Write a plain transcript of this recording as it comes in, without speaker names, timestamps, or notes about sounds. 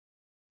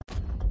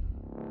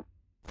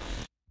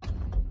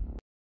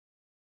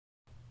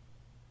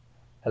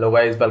Hello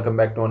guys, welcome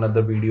back to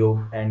another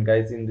video. And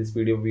guys, in this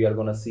video we are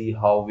gonna see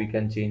how we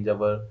can change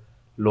our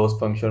loss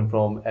function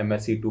from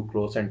MSE to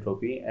cross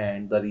entropy.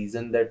 And the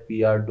reason that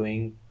we are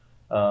doing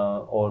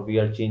or we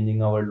are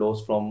changing our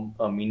loss from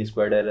mean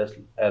squared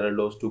error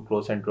loss to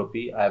cross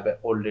entropy, I have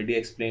already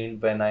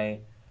explained I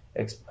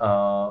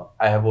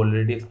have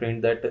already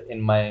explained that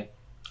in my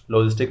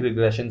logistic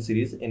regression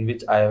series, in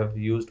which I have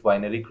used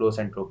binary cross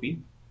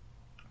entropy.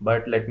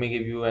 But let me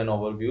give you an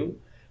overview.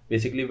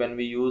 Basically, when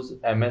we use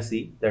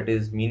MSE, that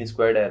is mean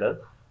squared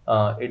error,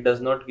 it does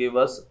not give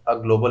us a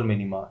global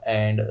minima.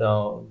 And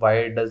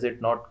why does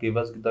it not give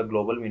us the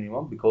global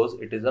minima? Because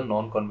it is a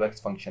non-convex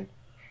function.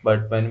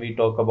 But when we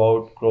talk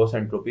about cross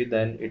entropy,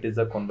 then it is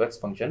a convex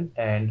function,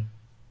 and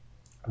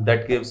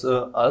that gives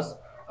us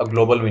a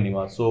global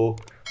minima. So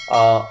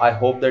I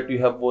hope that you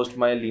have watched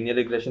my linear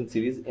regression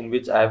series, in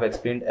which I have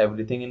explained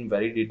everything in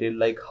very detail,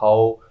 like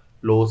how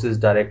loss is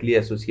directly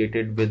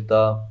associated with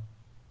the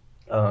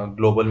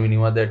global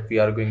minima that we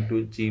are going to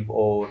achieve,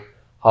 or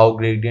how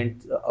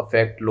gradients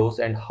affect loss,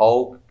 and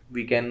how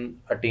we can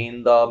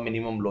attain the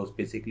minimum loss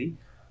basically.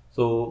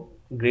 So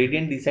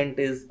gradient descent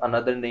is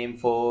another name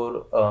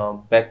for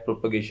back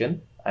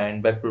propagation,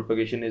 and back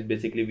propagation is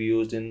basically we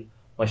used in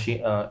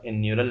in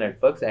neural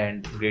networks,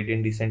 and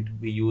gradient descent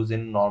we use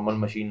in normal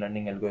machine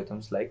learning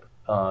algorithms like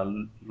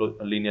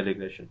linear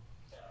regression.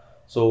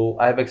 So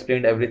I have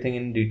explained everything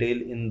in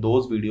detail in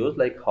those videos,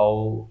 like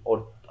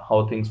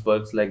how things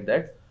works like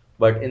that.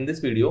 But in this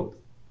video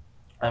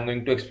I'm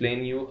going to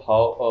explain you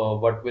how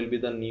what will be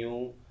the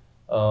new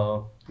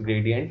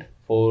gradient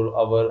for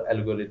our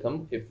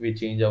algorithm if we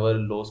change our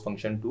loss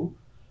function to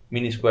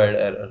mean squared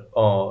error.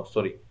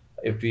 Sorry,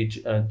 if we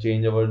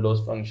change our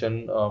loss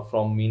function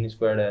from mean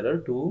squared error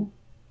to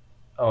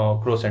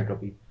cross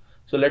entropy.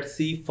 So let's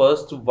see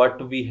first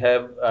what we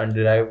have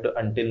derived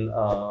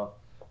until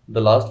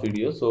the last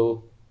video.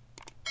 So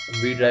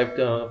we derived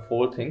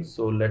four things.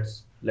 So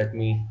let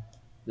me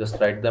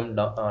just write them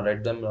down.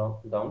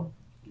 Down.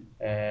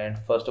 And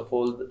first of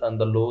all,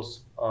 the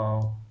loss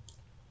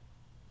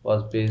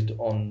was based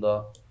on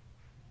the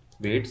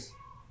weights,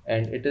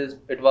 and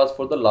it was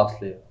for the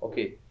last layer.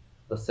 Okay.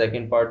 The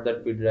second part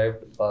that we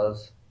derived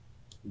was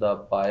the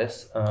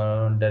bias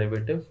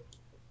derivative,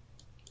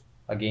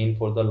 again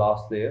for the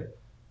last layer.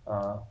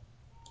 Uh,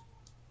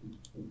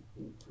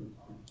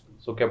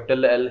 so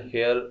capital L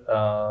here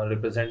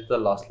represents the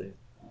last layer.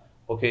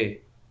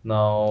 Okay.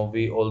 Now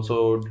we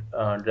also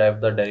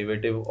derive the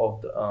derivative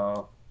of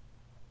the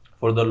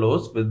for the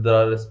loss with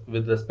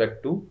with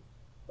respect to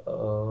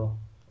uh,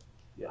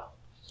 yeah,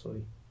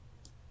 sorry.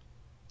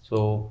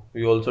 So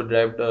we also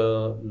derived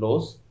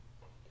loss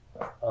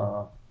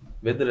uh,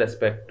 with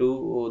respect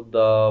to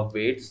the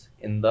weights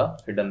in the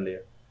hidden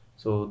layer.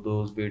 So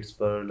those weights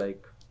were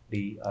like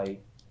D, I,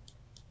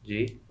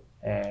 J,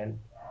 and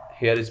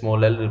here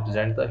small l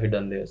represent the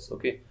hidden layers.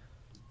 Okay.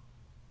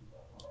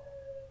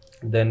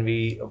 Then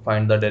we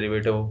find the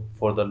derivative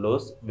for the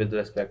loss with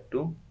respect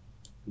to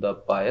the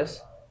bias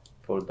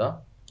for the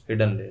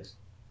hidden layers.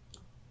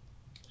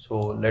 So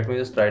let me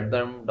just write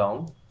them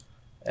down,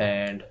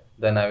 and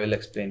then I will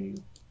explain you.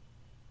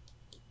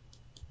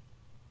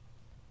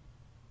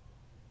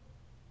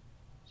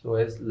 So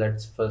as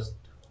let's first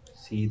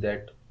see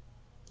that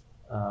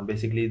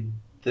basically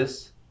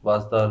this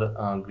was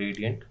the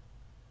gradient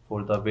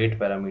for the weight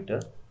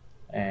parameter,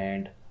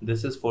 and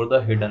this is for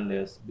the hidden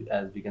layers.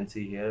 As we can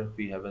see here,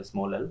 we have a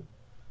small l.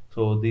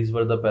 So these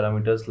were the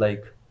parameters,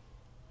 like,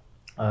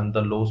 and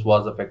the loss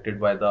was affected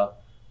by the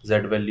z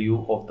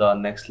value of the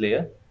next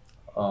layer,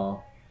 uh,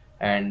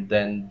 and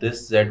then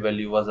this z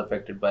value was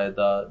affected by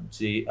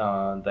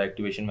the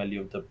activation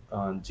value of the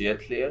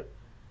jth layer.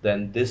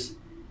 Then this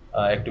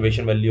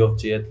activation value of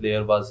jth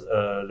layer was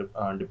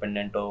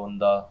dependent on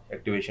the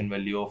activation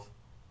value of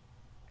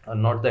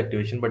not the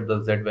activation but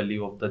the z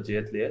value of the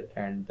jth layer,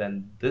 and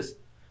then this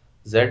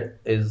z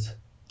is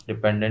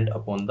dependent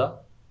upon the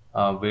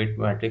weight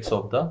matrix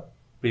of the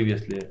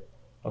previous layer.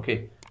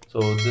 Okay. So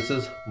this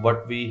is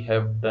what we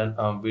have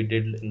done, we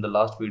did in the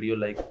last video,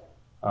 like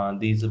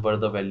these were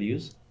the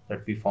values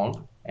that we found,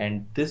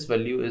 and this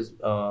value is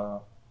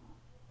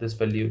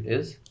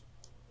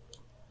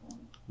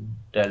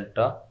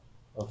delta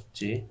of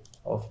j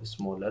of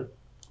small l,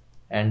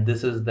 and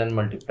this is then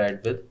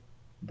multiplied with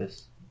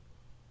this.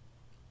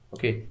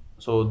 Okay.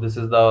 So this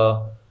is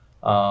the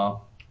uh,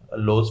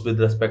 loss with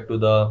respect to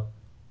the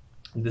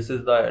this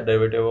is the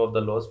derivative of the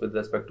loss with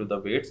respect to the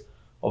weights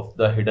of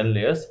the hidden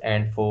layers,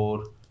 and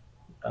for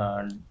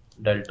uh,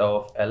 delta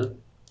of L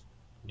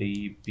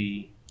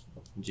dp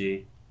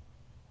j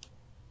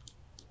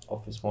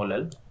of small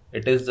l,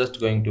 it is just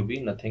going to be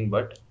nothing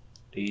but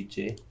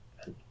djl.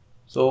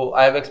 So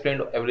I have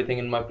explained everything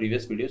in my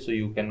previous video, so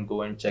you can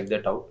go and check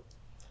that out.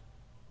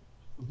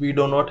 We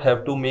do not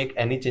have to make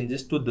any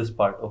changes to this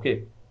part.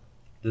 Okay.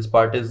 This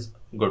part is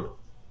good.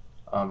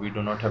 We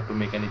do not have to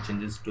make any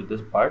changes to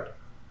this part.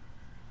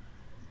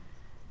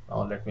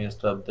 Now let me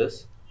just rub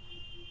this.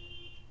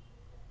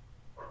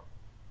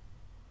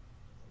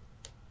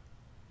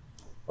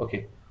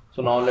 Okay.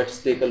 So now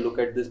let's take a look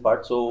at this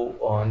part.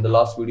 So in the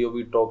last video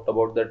we talked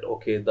about that,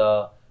 okay,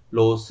 the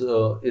loss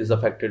is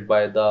affected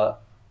by the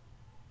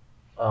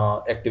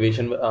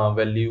activation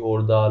value,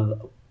 or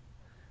the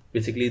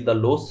basically the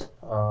loss.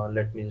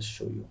 Let me just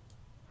show you.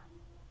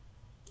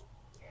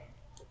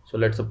 So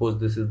let's suppose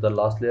this is the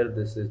last layer,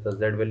 this is the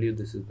z value,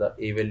 this is the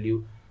a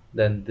value,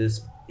 then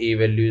this a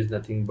value is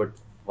nothing but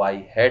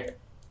y hat,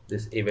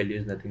 this a value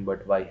is nothing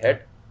but y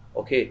hat.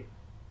 Okay,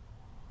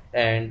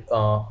 and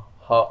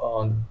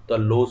the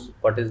loss,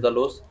 what is the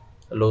loss?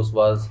 The loss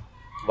was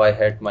y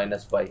hat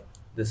minus y.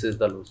 This is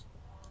the loss.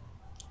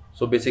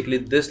 So basically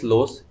this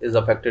loss is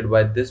affected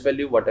by this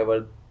value,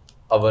 whatever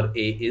our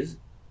a is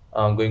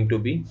going to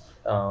be,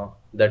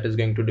 that is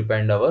going to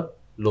depend our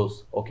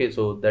loss. Okay,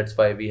 so that's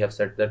why we have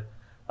said that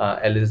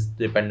L is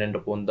dependent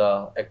upon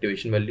the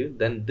activation value,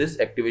 then this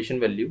activation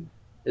value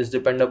is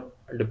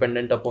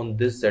dependent upon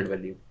this z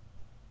value.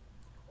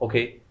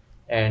 Okay,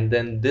 and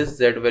then this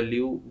z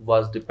value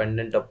was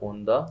dependent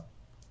upon the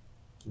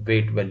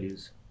weight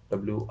values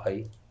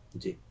wij.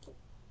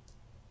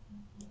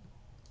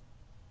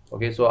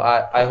 Okay, so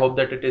I hope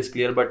that it is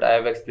clear, but I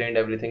have explained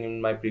everything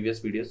in my previous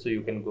videos, so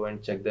you can go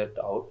and check that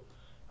out.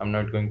 I'm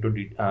not going to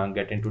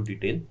get into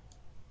detail.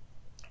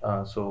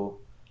 So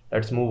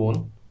let's move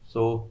on.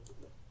 So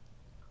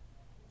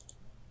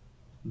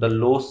the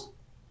loss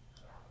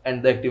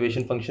and the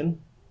activation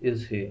function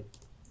is here.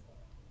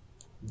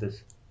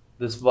 This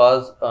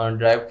was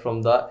derived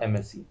from the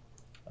MSE,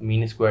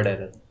 mean squared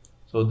error.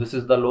 So this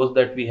is the loss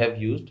that we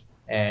have used,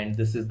 and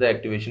this is the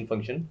activation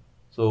function.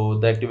 So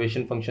the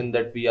activation function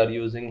that we are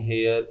using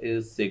here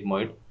is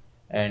sigmoid,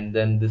 and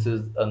then this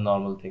is a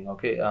normal thing.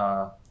 Okay,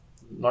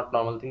 not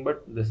normal thing,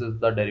 but this is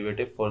the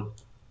derivative for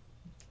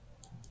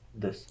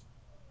this.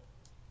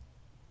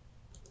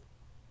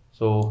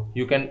 So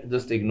you can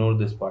just ignore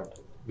this part.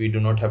 We do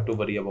not have to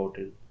worry about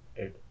it.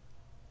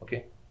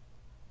 Okay.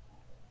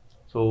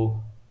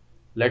 So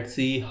let's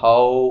see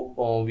how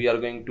we are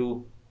going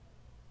to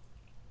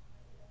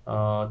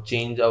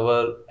change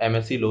our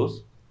MSE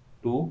loss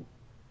to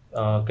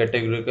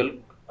categorical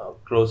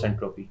cross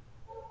entropy.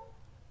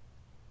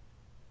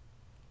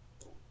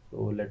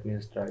 So let me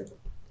just write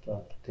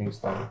the things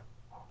down.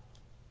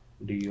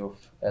 D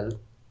of L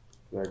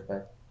divided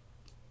by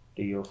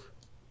D of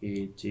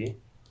AJ,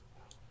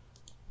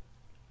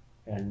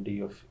 and D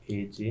of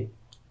AJ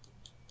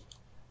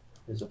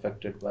is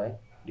affected by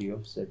D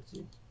of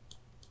ZJ.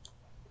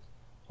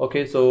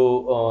 Okay,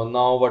 so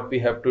now what we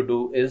have to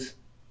do is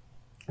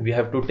we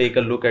have to take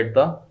a look at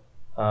the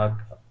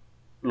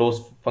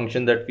loss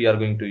function that we are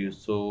going to use.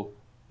 So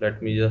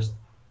let me just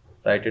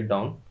write it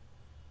down.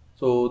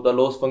 So the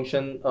loss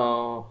function,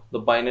 the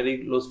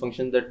binary loss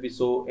function that we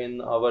saw in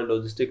our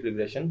logistic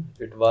regression,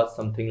 it was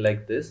something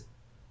like this.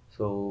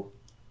 So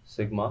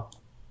sigma,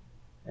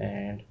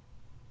 and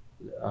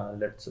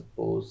let's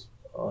suppose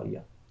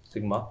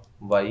sigma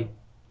y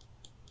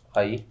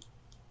I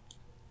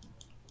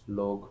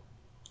log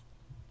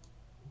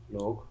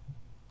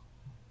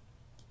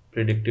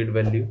predicted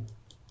value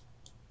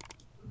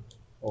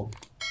of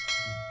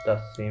the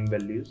same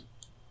values.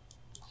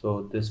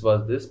 So this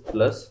was this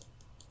plus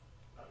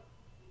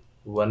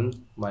 1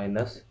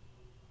 minus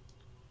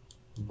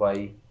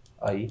yi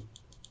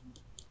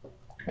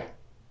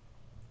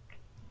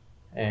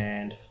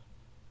and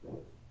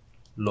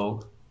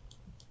log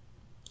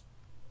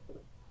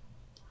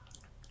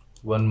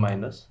 1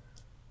 minus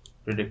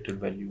predicted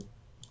value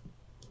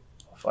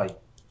of I.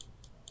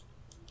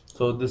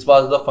 So this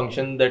was the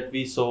function that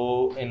we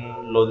saw in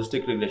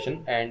logistic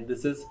regression, and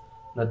this is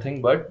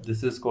nothing but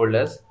this is called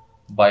as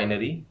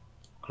binary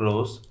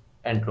cross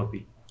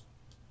entropy.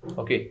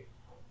 Okay,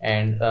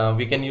 and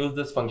we can use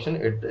this function.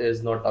 It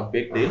is not a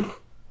big deal.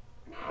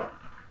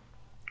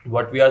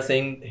 What we are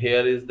saying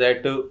here is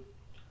that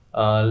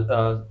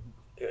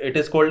it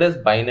is called as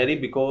binary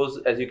because,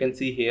 as you can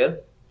see here,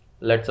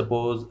 let's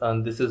suppose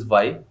this is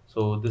y,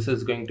 so this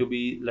is going to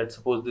be, let's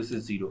suppose this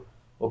is 0.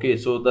 Okay,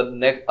 so the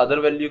next other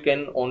value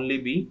can only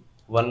be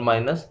 1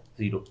 minus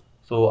 0,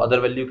 so other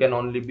value can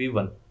only be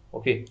 1.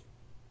 Okay,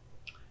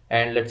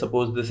 and let's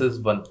suppose this is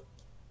 1,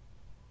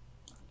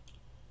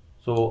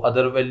 so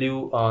other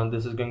value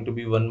this is going to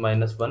be 1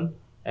 minus 1,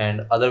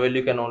 and other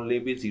value can only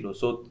be 0,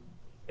 so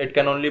it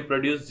can only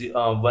produce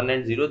 1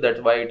 and 0. That's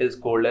why it is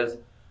called as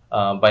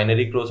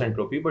binary cross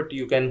entropy. But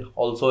you can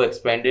also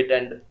expand it,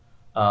 and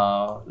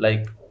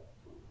like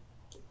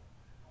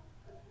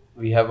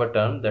we have a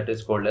term that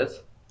is called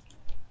as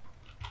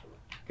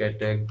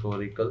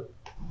categorical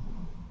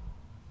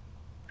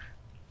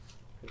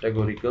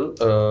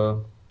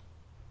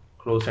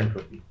cross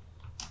entropy.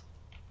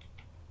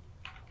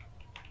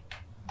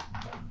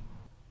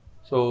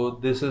 So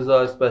this is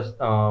a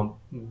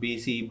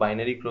BC,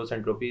 binary cross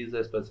entropy, is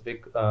a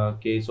specific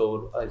case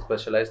or a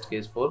specialized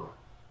case for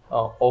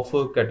of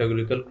a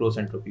categorical cross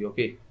entropy.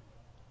 Okay,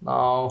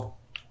 now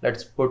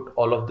let's put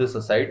all of this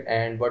aside,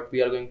 and what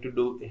we are going to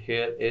do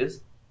here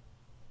is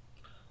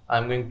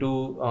I'm going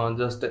to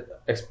just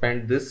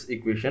expand this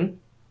equation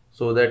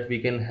so that we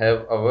can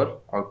have our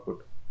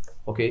output.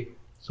 Okay,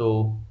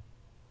 so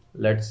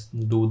let's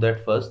do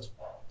that first.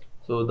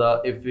 So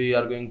if we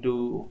are going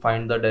to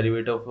find the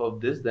derivative of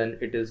this, then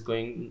it is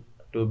going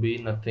to be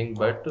nothing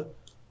but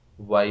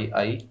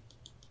yi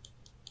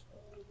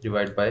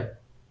divided by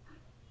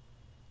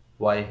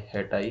y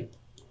hat I,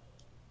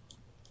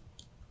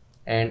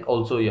 and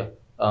also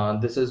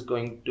this is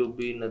going to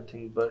be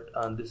nothing but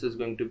this is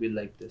going to be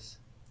like this.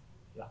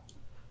 Yeah,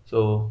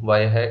 so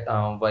y hat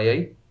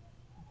yi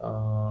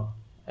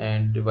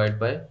and divide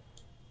by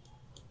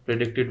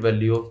predicted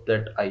value of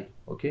that I.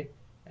 Okay,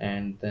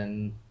 and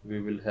then we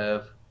will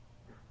have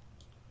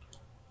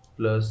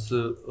plus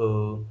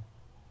 1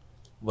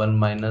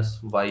 minus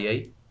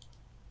yi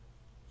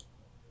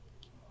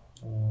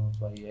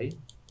yi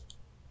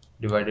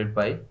divided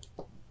by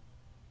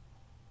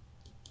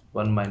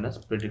 1 minus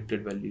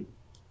predicted value.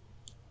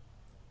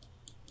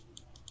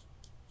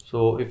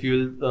 So if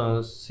you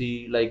will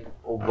see like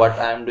what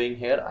I am doing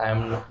here, I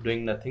am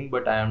doing nothing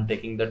but I am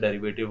taking the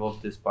derivative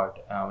of this part,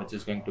 which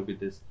is going to be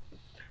this,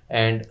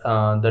 and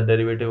the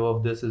derivative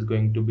of this is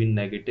going to be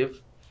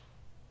negative.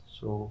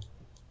 So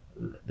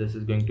this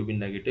is going to be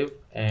negative,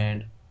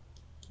 and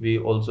we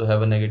also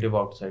have a negative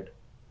outside.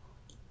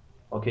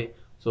 Okay,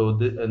 so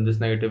this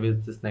negative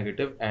is this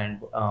negative,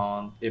 and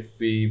if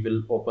we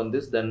will open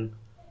this, then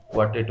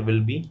what it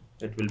will be?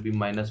 It will be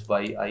minus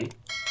yi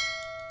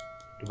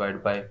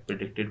divided by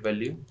predicted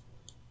value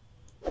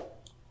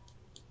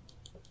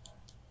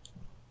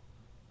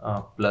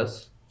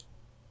plus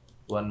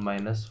 1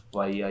 minus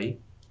yi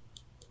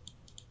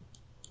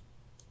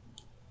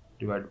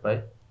divided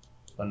by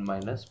 1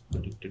 minus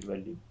predicted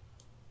value.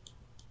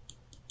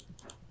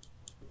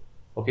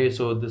 Okay,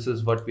 so this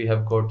is what we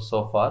have got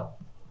so far.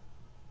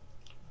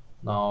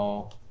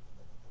 Now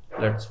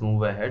let's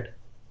move ahead.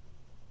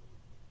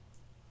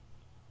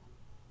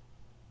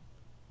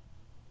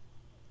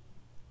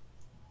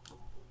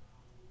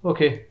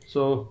 Okay,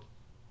 so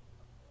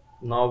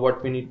now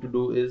what we need to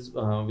do is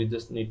we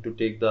just need to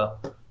take the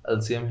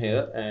LCM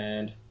here,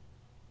 and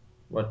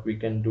what we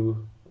can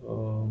do,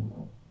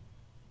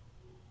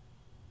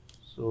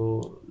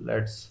 so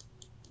let's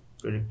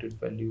predicted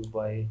value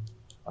y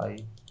I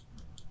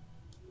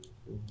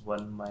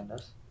 1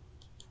 minus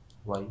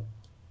y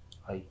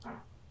I.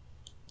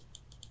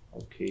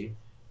 Okay,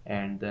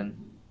 and then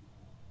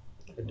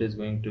it is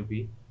going to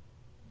be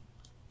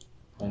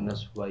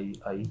minus y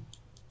I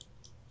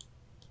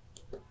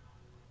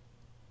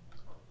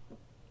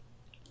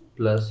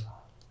plus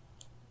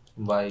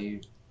y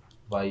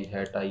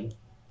hat I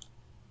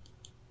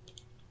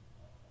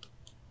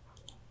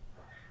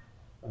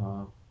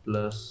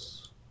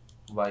plus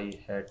y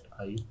hat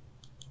I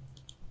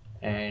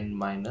and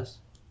minus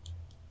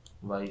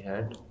y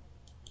hat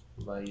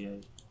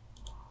yi.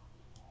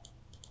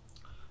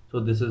 So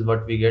this is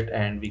what we get,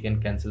 and we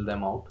can cancel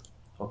them out.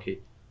 Okay,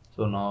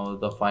 so now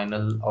the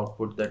final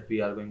output that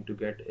we are going to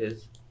get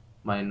is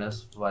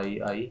minus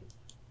yi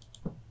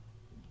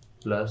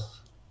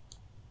plus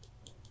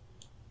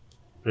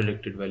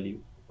predicted value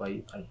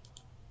yi.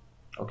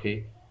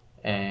 Okay,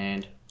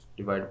 and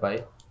divide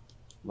by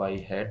y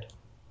hat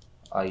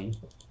I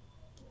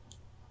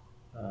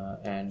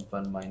and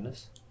 1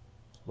 minus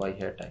y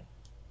hat I.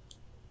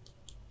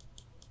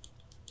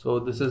 So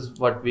this is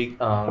what we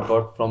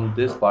got from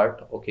this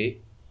part. Okay,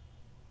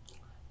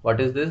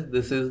 what is this?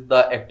 This is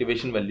the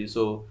activation value.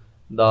 So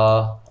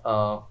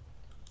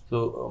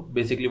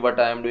basically what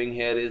I am doing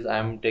here is I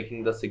am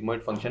taking the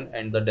sigmoid function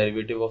and the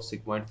derivative of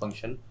sigmoid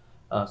function.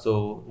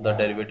 So the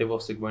derivative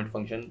of sigmoid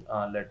function,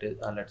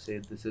 let's say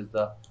this is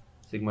the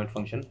sigmoid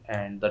function,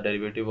 and the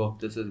derivative of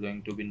this is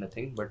going to be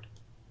nothing but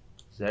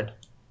z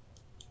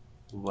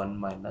 1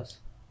 minus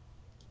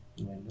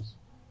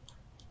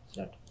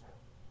z.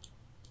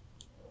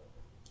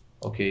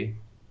 Okay,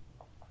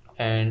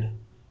 and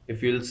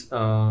if you'll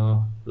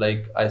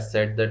like I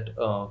said that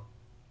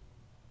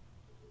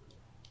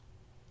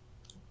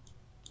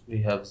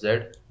we have z,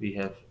 we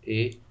have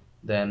a,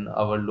 then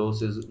our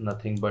loss is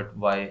nothing but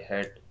y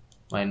hat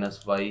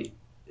minus y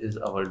is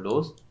our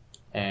loss,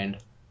 and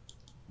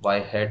y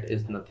hat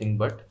is nothing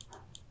but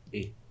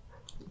a.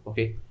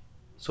 Okay,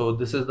 so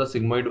this is the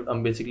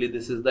sigmoid, basically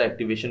this is the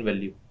activation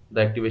value.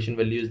 The activation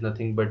value is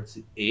nothing but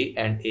a,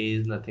 and a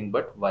is nothing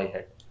but y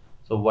hat.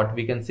 So what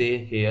we can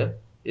say here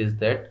is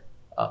that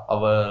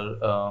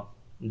our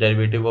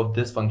derivative of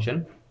this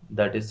function,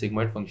 that is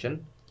sigmoid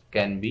function,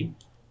 can be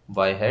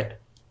y hat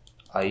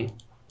I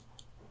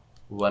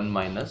 1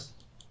 minus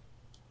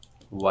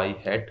y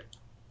hat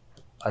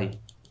I.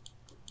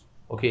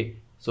 Okay,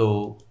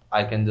 so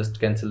I can just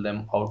cancel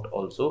them out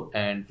also,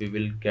 and we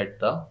will get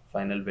the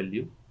final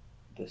value,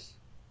 this.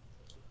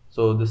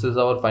 So this is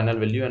our final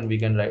value, and we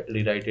can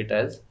rewrite it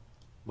as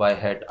y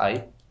hat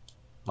I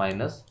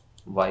minus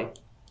y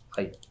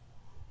I.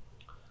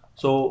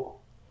 So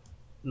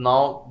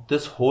now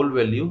this whole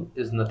value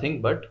is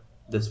nothing but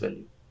this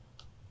value.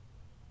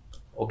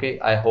 Okay,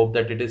 I hope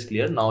that it is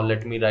clear. Now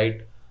let me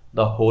write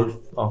the whole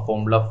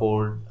formula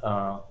for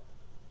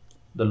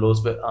the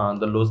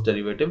loss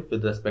derivative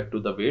with respect to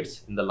the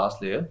weights in the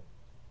last layer.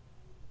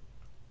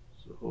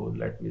 So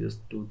let me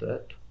just do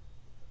that.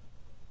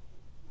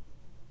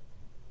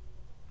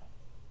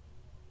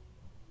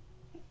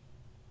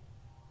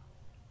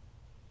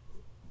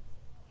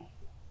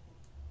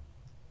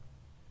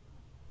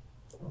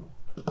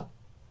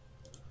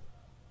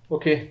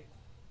 Okay,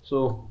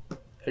 so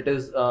it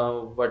is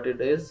what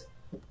it is.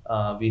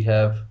 We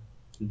have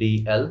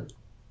DL,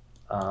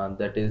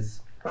 that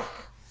is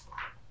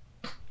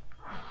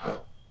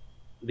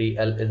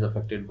DL is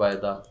affected by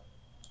the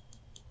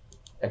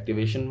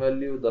activation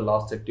value, the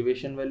last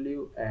activation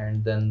value,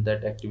 and then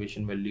that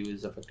activation value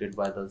is affected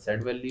by the Z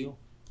value,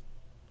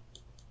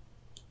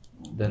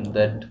 then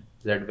that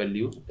Z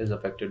value is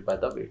affected by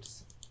the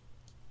weights.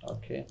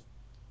 Okay,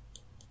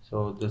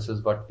 so this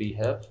is what we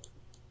have,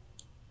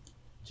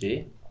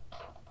 J.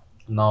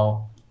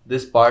 Now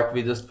this part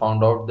we just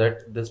found out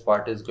that this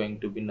part is going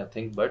to be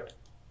nothing but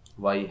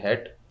y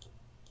hat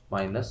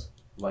minus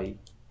yi.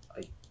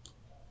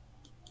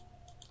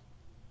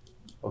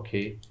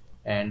 Okay,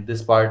 and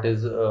this part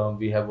is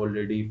we have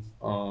already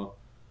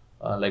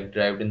like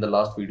derived in the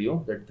last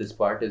video that this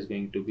part is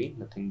going to be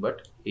nothing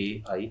but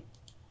ai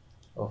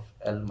of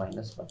L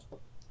minus 1.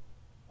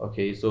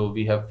 Okay, so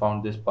we have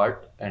found this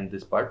part, and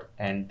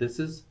this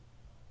is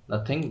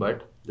nothing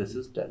but this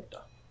is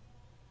delta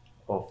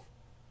of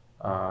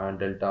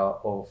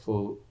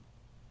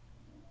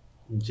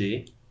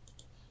J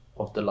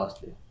of the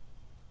last layer.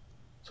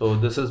 So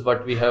this is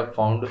what we have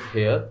found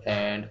here,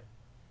 and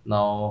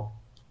now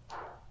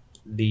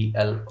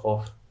dl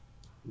of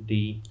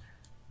d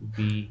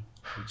b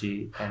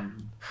j,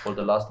 and for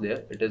the last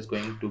layer it is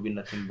going to be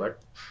nothing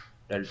but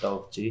delta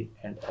of j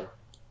and l.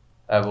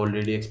 I have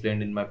already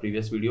explained in my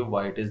previous video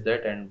why it is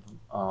that, and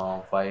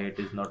why it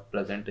is not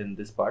present in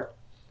this part.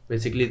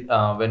 Basically,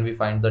 when we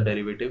find the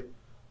derivative,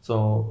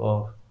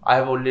 so I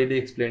have already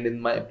explained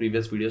in my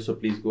previous video, so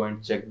please go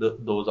and check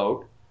those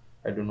out.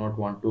 I do not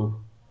want to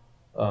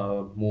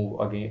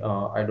move again.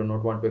 I do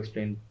not want to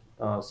explain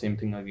same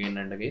thing again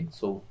and again.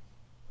 So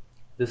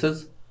this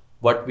is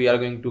what we are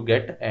going to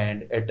get,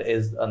 and it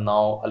is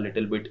now a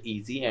little bit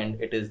easy, and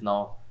it is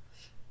now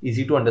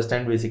easy to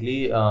understand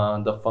basically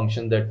the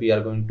function that we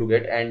are going to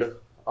get. And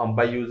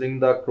by using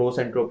the cross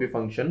entropy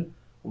function,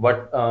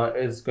 what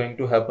is going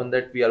to happen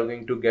that we are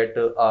going to get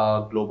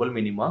a global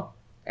minima,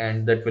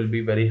 and that will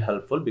be very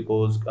helpful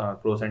because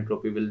cross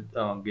entropy will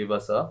give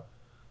us a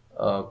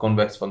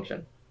convex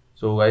function.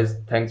 So guys,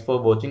 thanks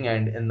for watching,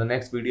 and in the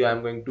next video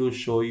I'm going to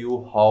show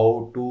you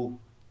how to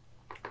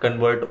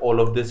convert all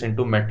of this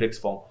into matrix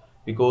form,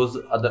 because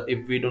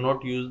if we do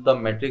not use the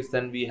matrix,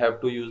 then we have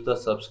to use the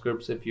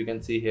subscripts, if you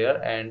can see here.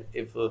 And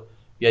if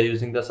we are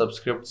using the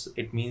subscripts,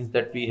 it means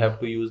that we have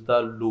to use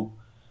the loop,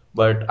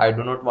 but I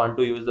do not want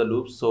to use the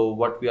loops. So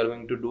what we are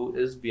going to do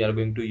is we are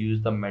going to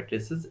use the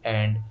matrices,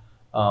 and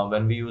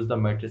when we use the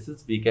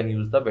matrices we can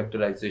use the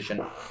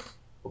vectorization.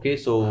 Okay,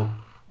 so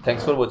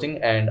thanks for watching,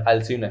 and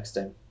I'll see you next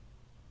time.